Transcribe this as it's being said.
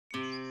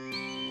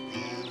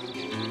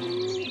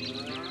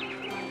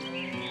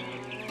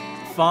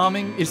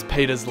Farming is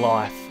Peter's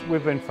life.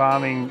 We've been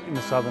farming in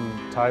the southern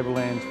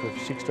tablelands for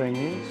 16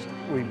 years.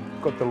 We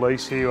got the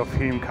lease here off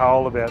Hume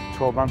coal about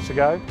 12 months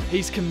ago.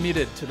 He's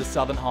committed to the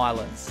Southern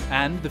Highlands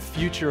and the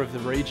future of the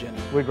region.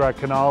 We grow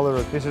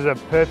canola. This is a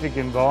perfect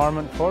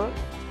environment for it.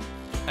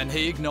 And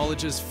he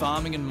acknowledges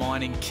farming and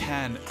mining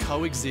can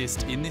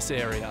coexist in this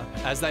area,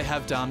 as they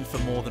have done for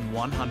more than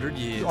 100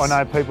 years. I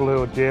know people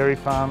who are dairy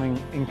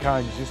farming in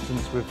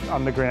coexistence with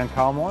underground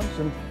coal mines,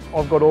 and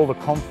I've got all the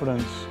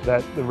confidence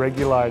that the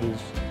regulators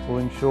will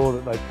ensure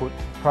that they put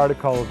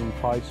protocols in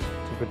place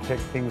to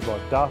protect things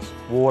like dust,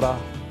 water.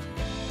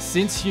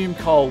 Since Hume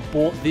Coal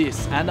bought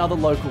this and other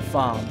local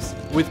farms,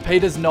 with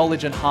Peter's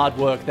knowledge and hard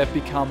work, they've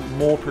become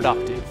more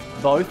productive,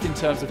 both in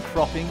terms of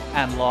cropping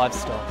and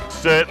livestock.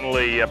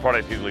 Certainly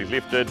productively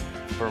lifted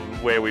from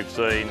where we've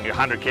seen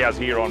 100 cows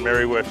here on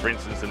Merryworth, for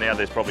instance, and now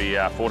there's probably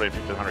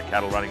 1,400-1,500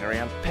 cattle running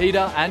around.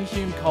 Peter and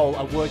Hume Coal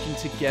are working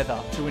together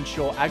to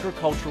ensure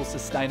agricultural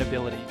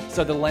sustainability,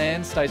 so the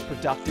land stays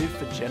productive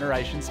for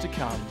generations to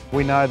come.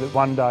 We know that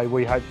one day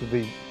we hope to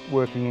be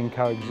working in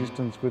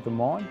coexistence with the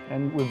mine,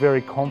 and we're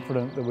very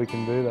confident that we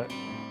can do that.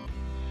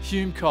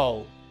 Hume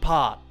Coal,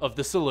 part of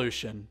the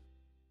solution.